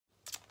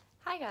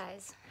Hi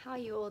guys, how are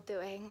you all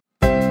doing?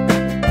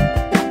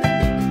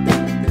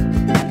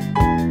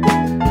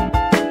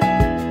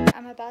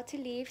 I'm about to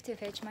leave to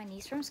fetch my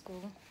niece from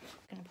school.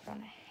 I'm gonna put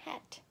on a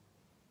hat.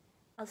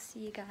 I'll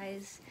see you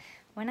guys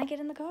when I get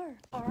in the car.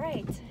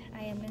 Alright, I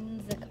am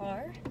in the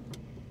car.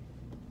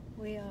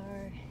 We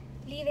are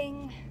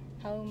leaving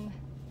home.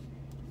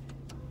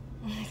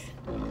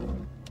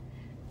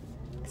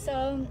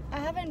 So I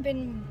haven't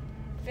been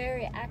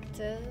very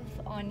active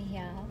on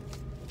here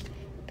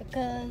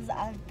because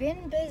I've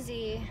been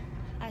busy.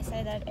 I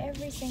say that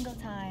every single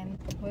time.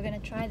 We're gonna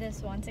try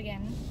this once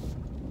again.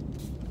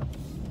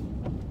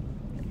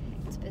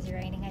 It's busy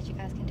raining, as you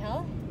guys can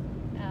tell.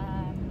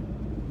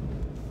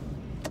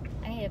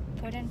 I need to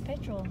put in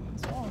petrol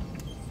as well.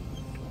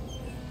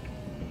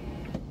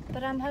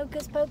 But I'm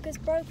hocus pocus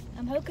broke.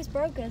 I'm hocus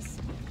brocus.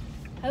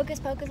 Hocus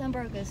pocus and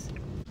brocus.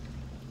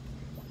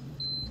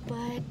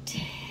 But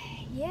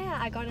yeah,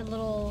 I got a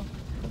little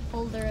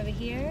holder over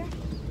here,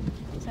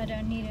 so I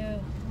don't need to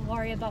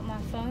worry about my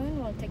phone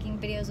while taking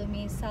videos of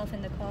myself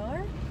in the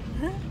car.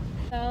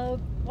 So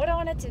what I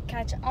wanted to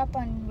catch up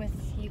on with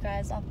you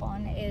guys up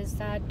on is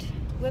that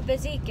we're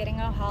busy getting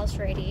our house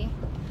ready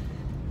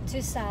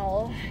to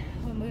sell.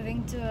 We're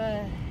moving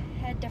to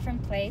a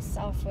different place,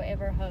 our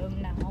forever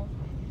home now.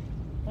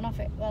 Well, not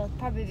well,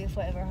 probably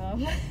forever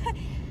home.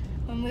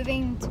 We're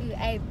moving to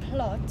a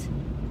plot,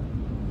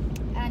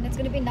 and it's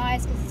gonna be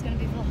nice because it's gonna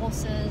be for the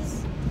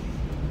horses.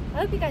 I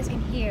hope you guys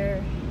can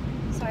hear.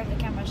 Sorry if the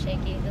camera's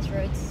shaky, this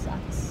road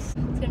sucks.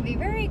 It's gonna be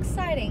very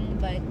exciting,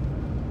 but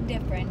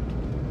different.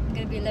 I'm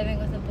gonna be living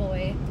with a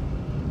boy,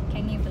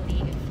 can you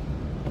believe?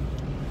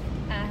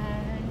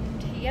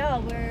 And yeah,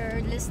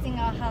 we're listing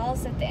our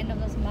house at the end of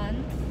this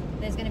month.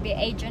 There's gonna be an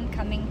agent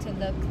coming to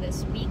look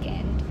this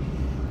weekend.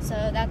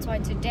 So that's why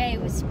today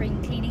we're spring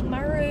cleaning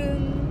my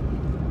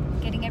room,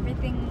 getting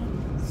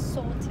everything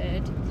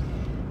sorted.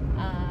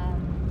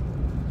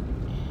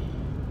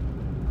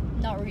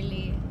 Not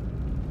really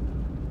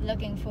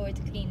looking forward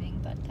to cleaning,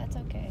 but that's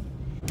okay.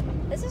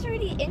 This is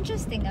really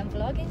interesting. I'm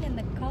vlogging in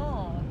the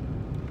car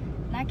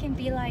and I can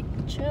be like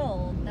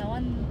chill.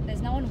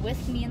 There's no one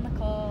with me in the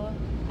car.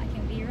 I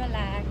can be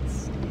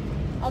relaxed.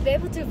 I'll be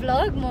able to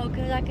vlog more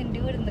because I can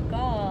do it in the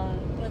car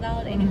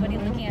without anybody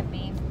looking at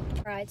me.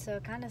 Alright, so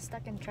kind of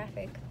stuck in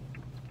traffic.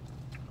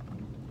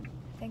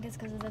 I think it's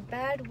because of the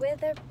bad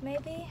weather,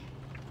 maybe?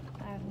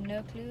 I have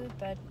no clue,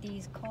 but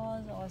these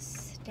cars are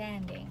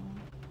standing.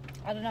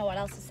 I don't know what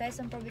else to say,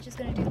 so I'm probably just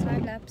going to do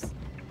time lapse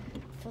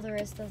for the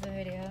rest of the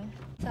video.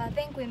 So I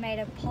think we made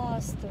it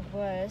past the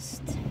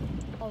worst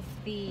of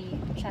the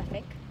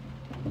traffic.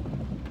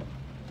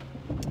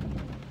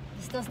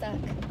 Still stuck.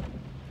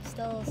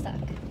 Still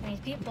stuck. These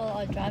people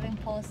are driving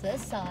past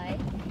this side,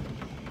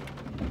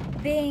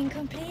 being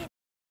complete.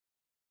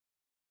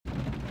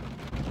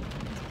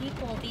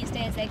 People these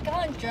days, they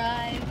can't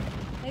drive.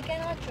 They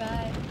cannot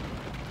drive.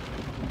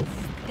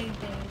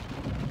 Stupid.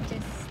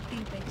 Just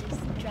stupid.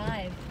 Just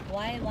drive.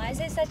 Why is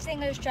there such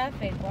thing as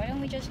traffic? Why don't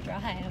we just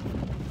drive?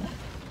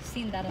 I've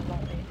seen that a lot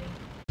lately.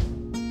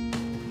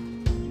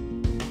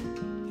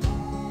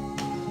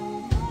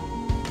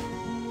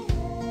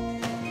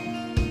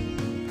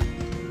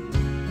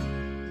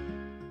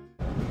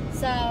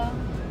 So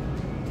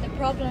the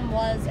problem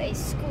was a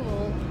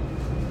school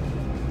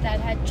that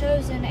had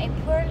chosen a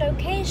poor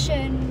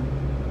location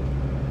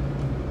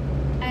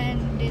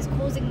and is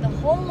causing the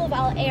whole of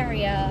our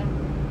area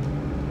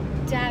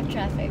to have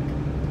traffic.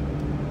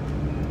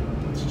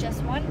 It's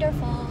just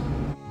wonderful.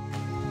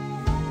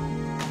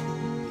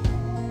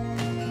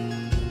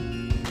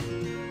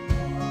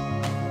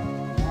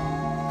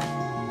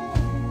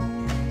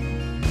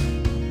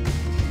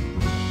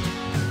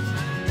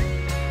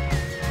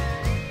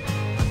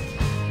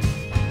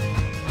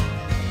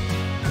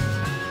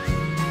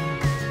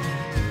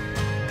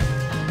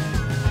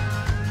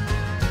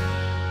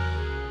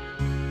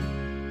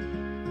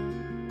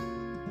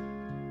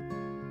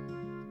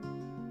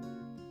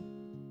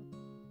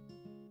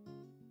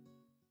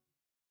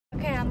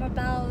 Okay, I'm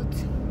about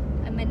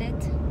a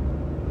minute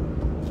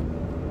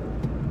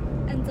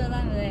until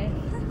I'm there.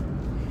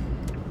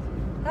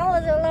 That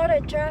was a lot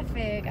of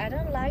traffic. I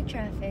don't like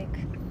traffic.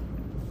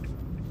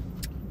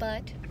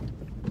 But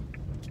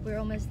we're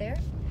almost there.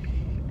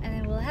 And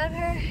then we'll have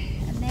her.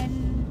 And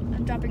then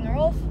I'm dropping her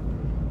off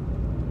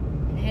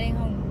and heading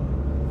home.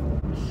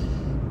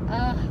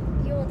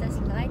 This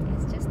light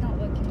is just not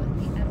working with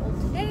me at all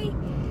today.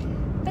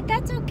 But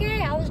that's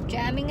okay. I was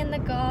jamming in the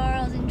car.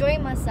 I was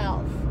enjoying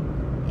myself.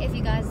 If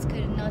you guys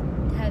could not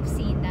have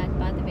seen that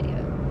by the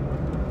video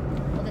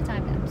or the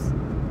time lapse,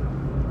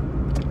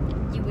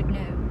 you would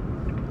know.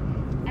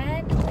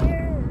 And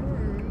we're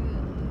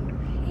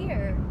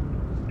here.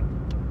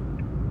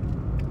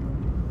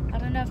 I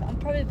don't know if I'm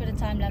probably put a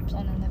time lapse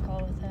on in the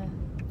car with her.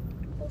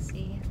 We'll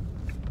see.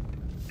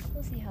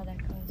 We'll see how that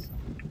goes.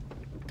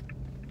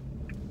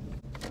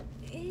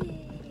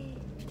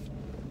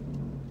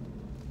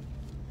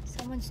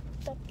 Someone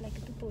stopped like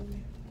a people.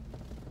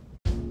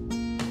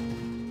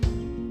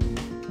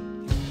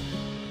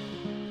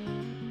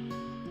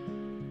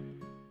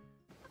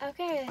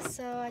 Okay,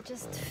 so I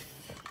just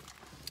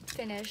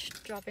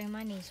finished dropping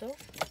my niece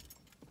off.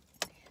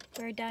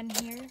 We're done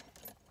here.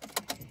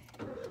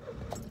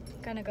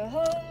 Gonna go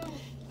home,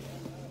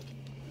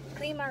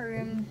 clean my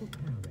room,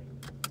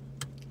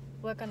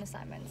 work on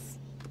assignments.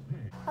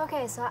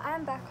 Okay, so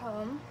I'm back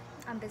home.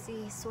 I'm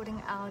busy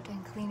sorting out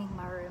and cleaning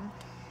my room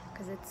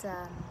because it's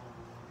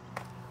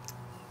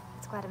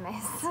quite a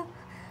mess.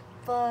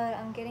 But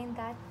I'm getting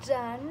that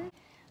done.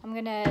 I'm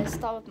gonna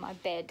start with my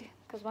bed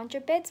because once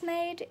your bed's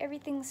made,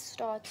 everything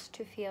starts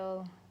to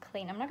feel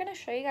clean. I'm not gonna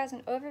show you guys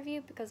an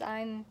overview because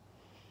I'm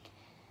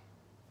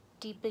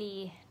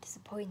deeply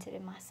disappointed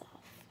in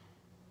myself.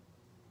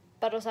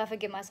 But also I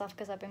forgive myself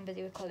because I've been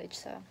busy with college,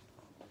 so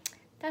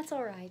that's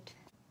alright.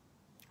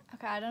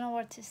 Okay, I don't know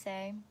what to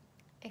say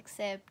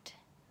except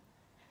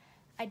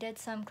I did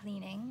some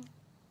cleaning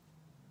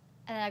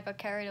and then I got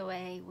carried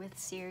away with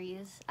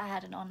series. I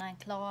had an online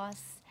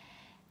class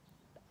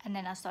and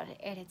then I started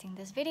editing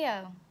this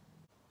video.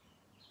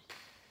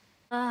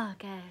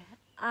 Okay,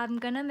 I'm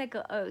gonna make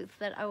an oath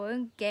that I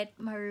won't get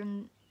my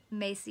room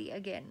messy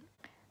again.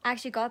 I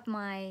actually got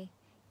my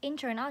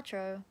intro and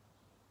outro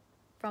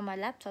from my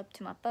laptop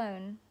to my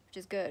phone, which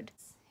is good.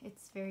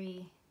 It's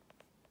very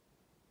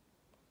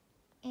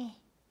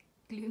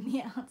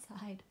gloomy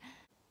outside.